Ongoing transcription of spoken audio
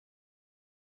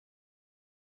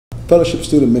Fellowship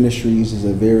Student Ministries is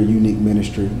a very unique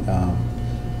ministry.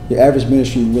 Your average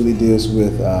ministry really deals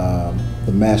with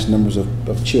the mass numbers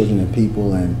of children and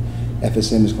people, and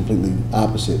FSM is completely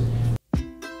opposite.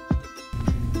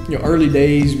 You know, early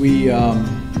days we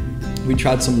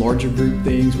tried some larger group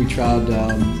things. We tried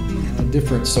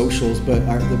different socials, but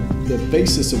the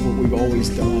basis of what we've always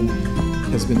done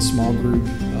has been small group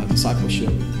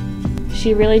discipleship.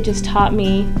 She really just taught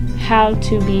me how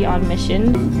to be on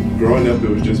mission. Growing up, it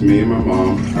was just me and my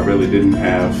mom. I really didn't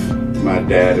have my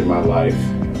dad in my life.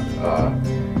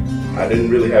 I didn't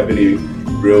really have any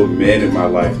real men in my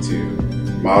life to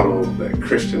model that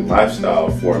Christian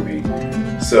lifestyle for me.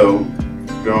 So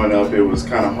growing up, it was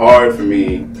kind of hard for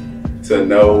me to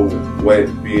know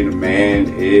what being a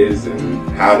man is and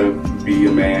how to be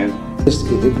a man.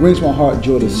 It brings my heart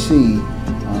joy to see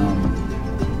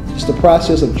just the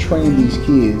process of training these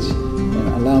kids and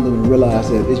allowing them to realize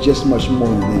that it's just much more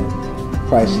than them.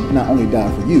 Christ not only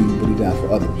died for you, but he died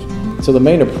for others. So the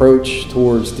main approach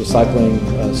towards discipling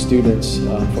students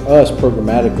for us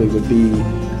programmatically would be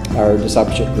our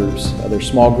discipleship groups. They're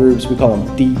small groups, we call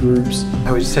them D groups.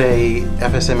 I would say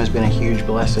FSM has been a huge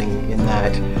blessing in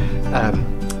that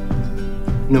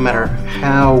no matter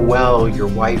how well your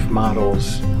wife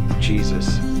models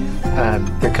Jesus,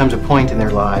 there comes a point in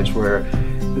their lives where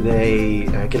they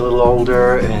get a little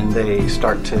older and they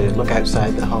start to look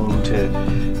outside the home to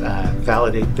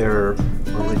validate their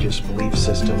religious belief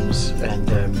systems, and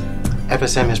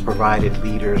FSM has provided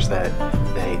leaders that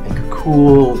they think are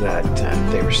cool, that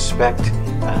they respect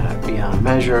beyond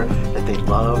measure, that they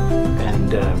love,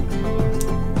 and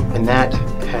that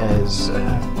has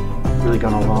really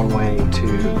gone a long way to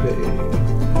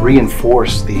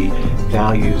reinforce the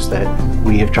values that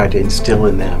we have tried to instill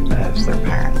in them as their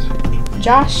parents.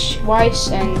 Josh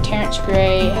Weiss and Terrence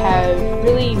Gray have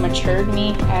really matured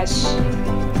me as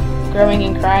growing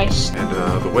in Christ.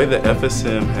 And the way that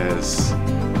FSM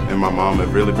and my mom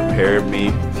have really prepared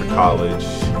me for college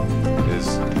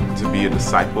is to be a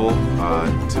disciple,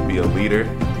 to be a leader.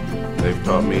 They've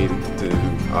taught me to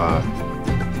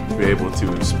be able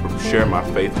to share my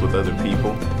faith with other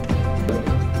people.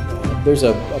 There's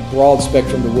a broad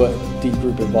spectrum to what D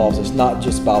group involves. It's not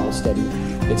just Bible study.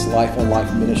 It's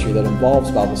life-on-life ministry that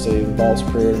involves Bible study, it involves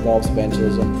prayer, it involves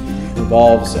evangelism, it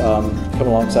involves coming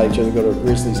alongside each other to go to a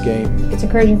Grizzlies game. It's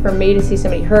encouraging for me to see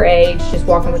somebody her age just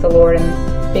walking with the Lord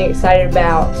and being excited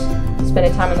about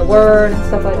spending time in the Word and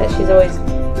stuff like that. She's always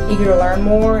eager to learn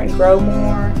more and grow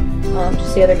more.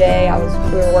 Just the other day,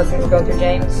 we were going through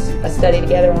James, a study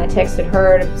together, and I texted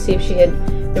her to see if she had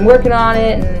been working on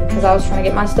it, and because I was trying to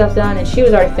get my stuff done, and she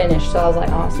was already finished, so I was like,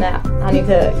 oh snap, I need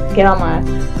to get on my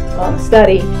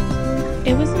study.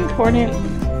 It was important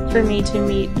for me to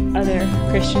meet other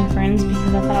Christian friends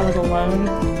because I thought I was alone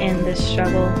in this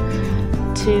struggle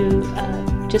to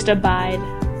just abide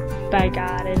by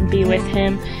God and be with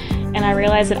Him. And I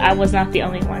realized that I was not the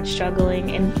only one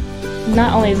struggling, and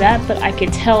not only that, but I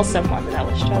could tell someone that I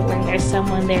was struggling. There's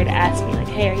someone there to ask me, like,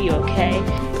 hey, are you okay?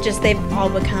 Just they've all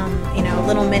become, you know, a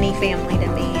little mini family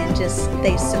to me, and just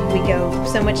we go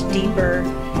so much deeper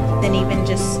than even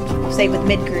just, say, with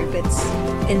mid-group. It's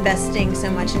investing so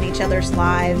much in each other's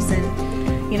lives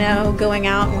and, you know, going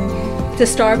out to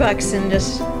Starbucks and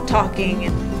just talking.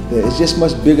 Yeah, it's just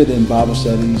much bigger than Bible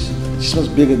studies. It's just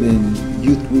much bigger than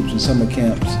youth groups and summer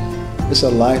camps. It's a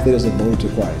life that is devoted to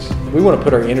Christ. We want to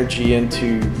put our energy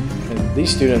into, and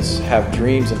these students have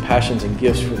dreams and passions and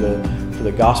gifts for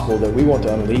the gospel that we want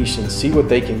to unleash and see what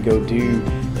they can go do,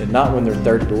 and not when they're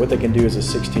 30, but what they can do as a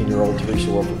 16-year-old to reach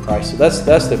the world for Christ. So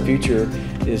that's the future,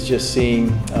 is just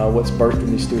seeing what's birthed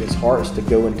in these students' hearts to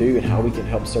go and do and how we can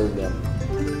help serve them.